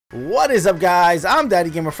What is up, guys? I'm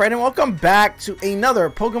DaddyGamerFred and welcome back to another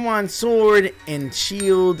Pokemon Sword and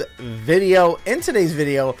Shield video. In today's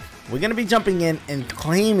video, we're going to be jumping in and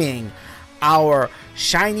claiming our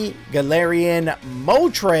shiny Galarian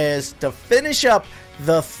Moltres to finish up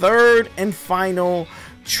the third and final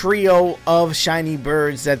trio of shiny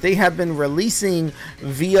birds that they have been releasing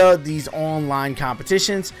via these online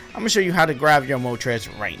competitions. I'm going to show you how to grab your Moltres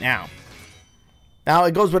right now. Now,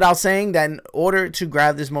 it goes without saying that in order to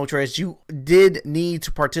grab this Moltres, you did need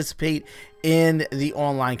to participate in the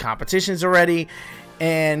online competitions already.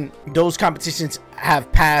 And those competitions have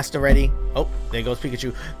passed already. Oh, there goes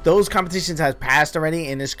Pikachu. Those competitions have passed already,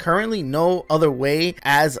 and there's currently no other way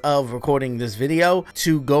as of recording this video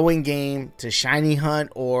to go in game to shiny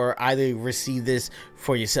hunt or either receive this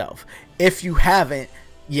for yourself if you haven't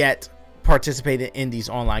yet participated in these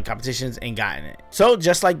online competitions and gotten it. So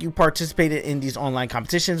just like you participated in these online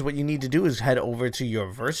competitions, what you need to do is head over to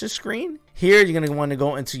your versus screen. Here you're going to want to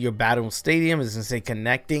go into your battle stadium. It's going to say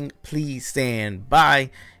connecting, please stand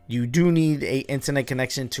by. You do need a internet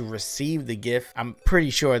connection to receive the gift. I'm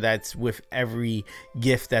pretty sure that's with every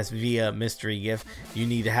gift that's via mystery gift. You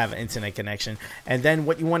need to have an internet connection. And then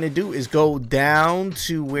what you want to do is go down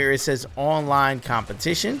to where it says online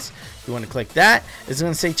competitions. You want to click that. It's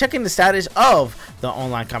going to say checking the status of the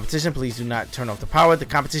online competition. Please do not turn off the power. The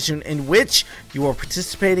competition in which you are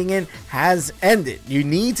participating in has ended. You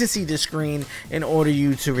need to see the screen in order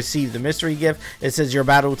you to receive the mystery gift. It says your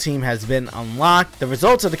battle team has been unlocked. The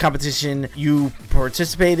results of the competition you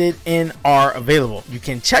participated in are available. You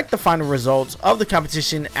can check the final results of the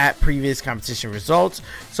competition at previous competition results.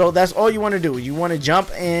 So that's all you want to do. You want to jump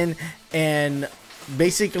in and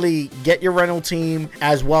basically get your rental team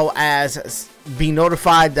as well as be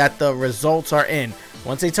notified that the results are in.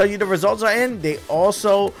 Once they tell you the results are in, they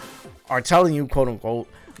also are telling you, quote unquote,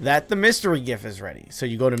 that the mystery gift is ready. So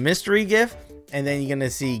you go to mystery gift, and then you're gonna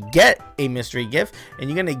see get a mystery gift, and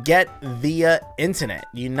you're gonna get via internet.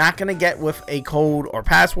 You're not gonna get with a code or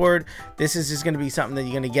password. This is just gonna be something that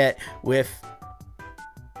you're gonna get with,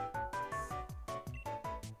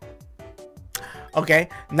 okay,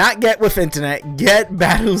 not get with internet, get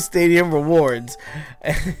battle stadium rewards.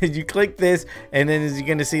 You click this, and then as you're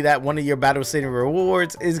gonna see that one of your battle stadium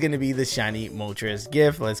rewards is gonna be the shiny Moltres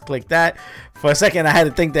gift. Let's click that. For a second I had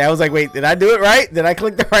to think that. I was like, wait, did I do it right? Did I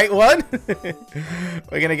click the right one?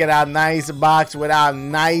 We're gonna get our nice box with our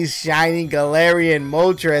nice shiny Galarian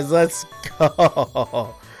Moltres. Let's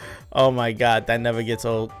go. Oh my god, that never gets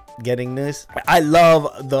old getting this. I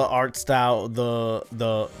love the art style,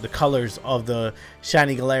 the colors of the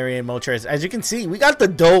shiny Galarian Moltres. As you can see, we got the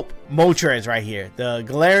dope Moltres right here. The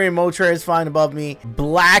Galarian Moltres flying above me,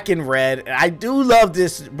 black and red. I do love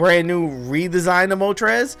this brand new redesign of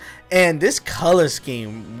Moltres, and this color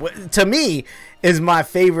scheme to me is my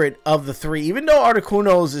favorite of the three. Even though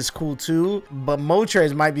Articuno's is cool too, but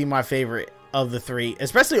Moltres might be my favorite of the three,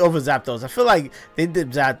 especially over Zapdos. I feel like they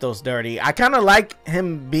did Zapdos dirty. I kind of like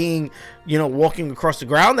him being, you know, walking across the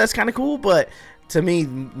ground. That's kind of cool, but to me,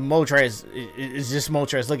 Moltres is just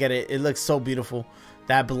Moltres. Look at it. It looks so beautiful.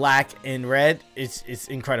 That black and red, it's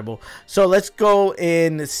incredible. So let's go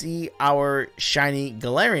and see our shiny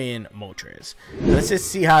Galarian Moltres. Let's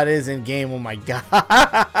just see how it is in game. Oh my god.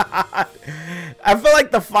 I feel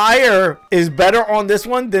like the fire is better on this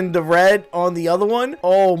one than the red on the other one.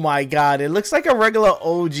 Oh my god, it looks like a regular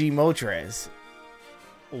OG Moltres.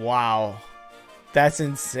 Wow, that's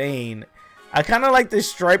insane. I kind of like this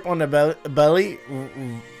stripe on the belly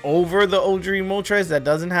over the OG Moltres that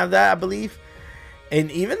doesn't have that, I believe. And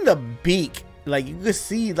even the beak, like you can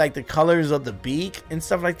see like the colors of the beak and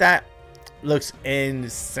stuff like that, looks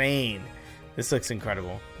insane. This looks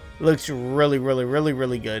incredible. Looks really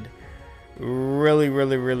good.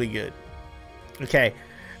 Really good. Okay,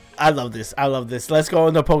 I love this. I love this. Let's go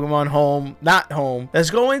into Pokemon home. Not home. Let's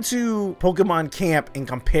go into Pokemon Camp and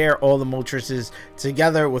compare all the Moltreses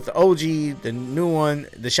together with the OG, the new one,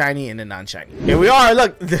 the shiny, and the non-shiny. Here we are.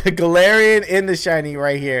 Look, the Galarian and the shiny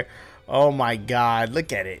right here. Oh my god,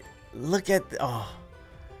 look at it. Look at oh,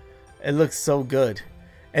 it looks so good.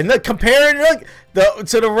 And look, compare it, look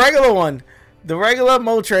to the regular one. The regular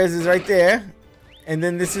Moltres is right there, and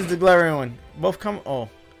then this is the Galarian one. Both come, oh,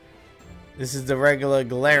 this is the regular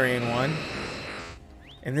Galarian one,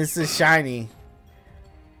 and this is shiny.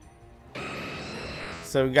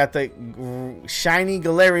 So we got the shiny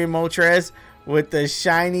Galarian Moltres with the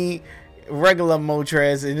shiny regular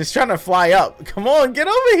Moltres, and it's trying to fly up. Come on, get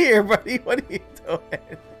over here, buddy. What are you doing?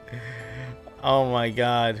 Oh my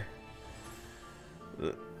god.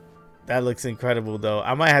 That looks incredible, though.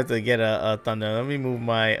 I might have to get a thunder. Let me move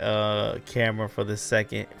my camera for the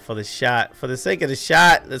second, for the shot. For the sake of the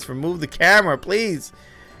shot, let's remove the camera, please.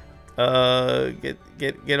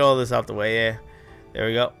 Get all this out the way. Yeah, there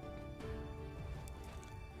we go.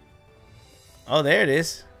 Oh, there it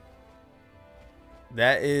is.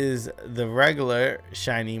 That is the regular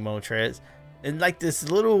shiny Moltres, and like this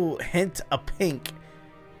little hint of pink.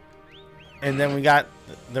 And then we got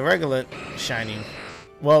the regular shiny.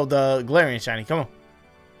 Well, the Galarian shiny. Come on.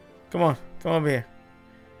 Come on. Come over here.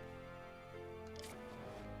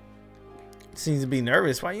 Seems to be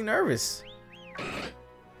nervous. Why are you nervous?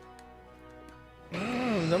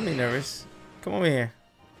 Oh, don't be nervous. Come over here.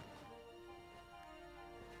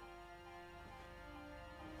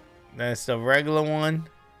 That's the regular one.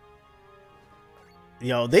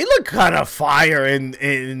 Yo, they look kind of fire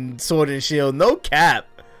in Sword and Shield. No cap.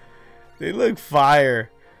 They look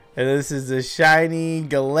fire. And this is the shiny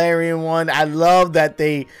Galarian one. I love that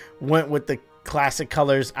they went with the classic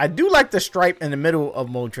colors. I do like the stripe in the middle of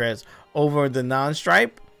Moltres over the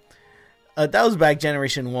non-stripe. That was back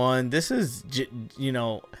Generation 1. This is, you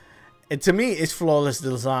know, to me, it's flawless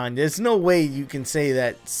design. There's no way you can say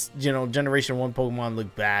that, you know, Generation 1 Pokemon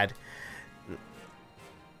look bad.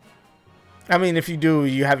 I mean, if you do,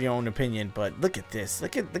 you have your own opinion. But look at this.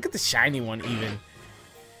 Look at the shiny one even.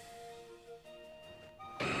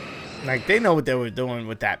 Like, they know what they were doing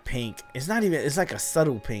with that pink. It's not even, it's like a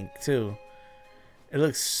subtle pink too. It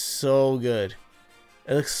looks so good.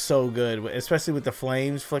 It looks so good, especially with the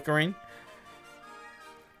flames flickering.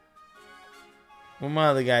 Where my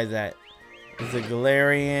other guys at? Is the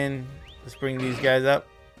Galarian. Let's bring these guys up.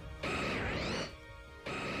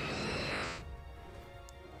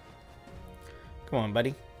 Come on,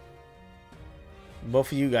 buddy.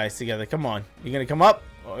 Both of you guys together. Come on. You gonna come up?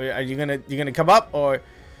 Or are you gonna come up? Or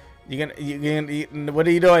you gonna what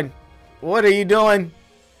are you doing? What are you doing?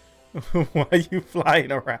 Why are you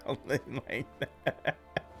flying around like that?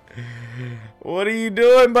 What are you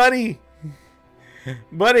doing, buddy?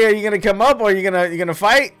 Buddy, are you gonna come up, or are you gonna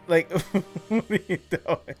fight? Like, what are you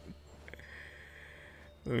doing?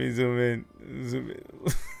 Let me zoom in. Zoom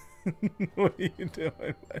in. What are you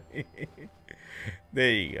doing, buddy?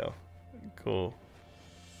 There you go. Cool.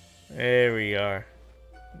 There we are.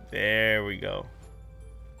 There we go.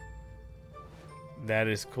 That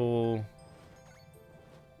is cool.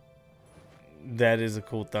 That is a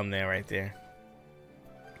cool thumbnail right there.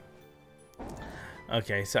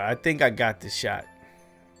 Okay, so I think I got this shot.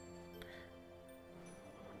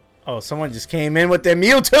 Oh, someone just came in with their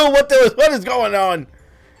Mewtwo. What is going on?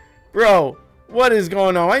 Bro, what is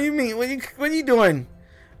going on? What do you mean? What are you doing?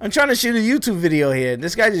 I'm trying to shoot a YouTube video here.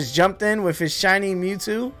 This guy just jumped in with his shiny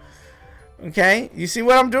Mewtwo. Okay, you see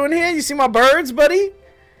what I'm doing here? You see my birds, buddy?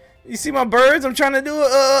 You see my birds? I'm trying to do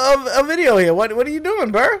a video here. What are you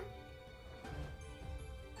doing, bro?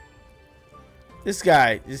 This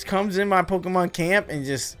guy just comes in my Pokemon camp and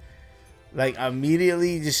just like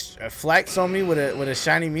immediately just flex on me with a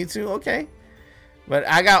shiny Mewtwo. Okay, but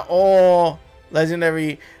I got all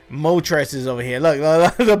legendary Moltres over here. Look,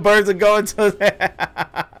 the birds are going to.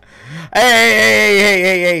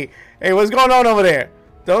 Hey, what's going on over there?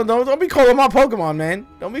 Don't be calling my Pokemon, man.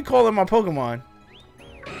 Don't be calling my Pokemon.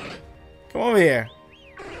 Come over here.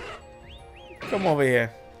 Come over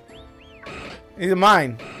here. These are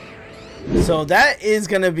mine. So that is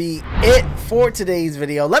going to be it for today's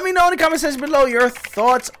video. Let me know in the comment section below your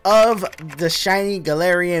thoughts of the shiny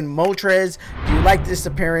Galarian Moltres. Do you like this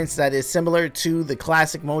appearance that is similar to the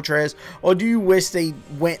classic Moltres, or do you wish they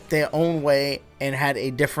went their own way and had a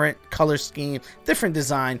different color scheme, different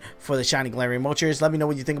design for the shiny Galarian Moltres? Let me know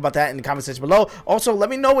what you think about that in the comment section below. Also,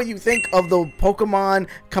 let me know what you think of the Pokemon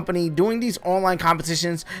company doing these online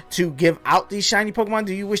competitions to give out these shiny Pokemon.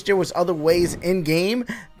 Do you wish there was other ways in game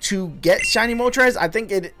to get shiny Moltres? I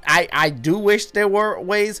think I do wish there were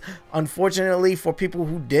ways. Unfortunately, for people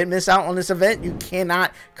who did miss out on this event, you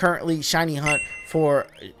cannot currently shiny hunt for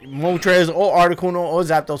Moltres or Articuno or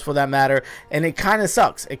Zapdos for that matter, and it kind of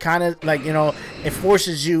sucks. It kind of, like, you know, it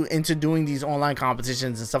forces you into doing these online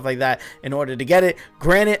competitions and stuff like that in order to get it.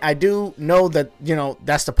 Granted, I do know that, you know,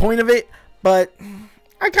 that's the point of it, but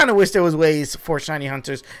I kind of wish there was ways for shiny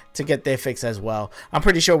hunters to get their fix as well. I'm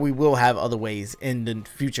pretty sure we will have other ways in the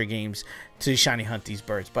future games to shiny hunt these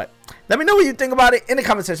birds. But let me know what you think about it in the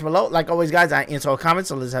comment section below. Like always, guys, I answer all comments,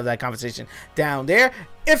 so let's have that conversation down there.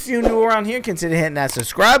 If you're new around here, consider hitting that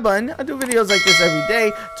subscribe button. I do videos like this every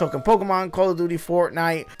day, talking Pokemon, Call of Duty,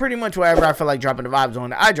 Fortnite, pretty much wherever I feel like dropping the vibes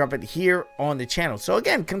on. I drop it here on the channel. So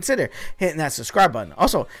again, consider hitting that subscribe button.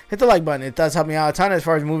 Also, hit the like button. It does help me out a ton as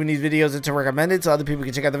far as moving these videos into recommended so other people can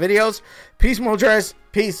can check out the videos. Peace, Moltres.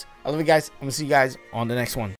 Peace. I love you guys. I'm going to see you guys on the next one.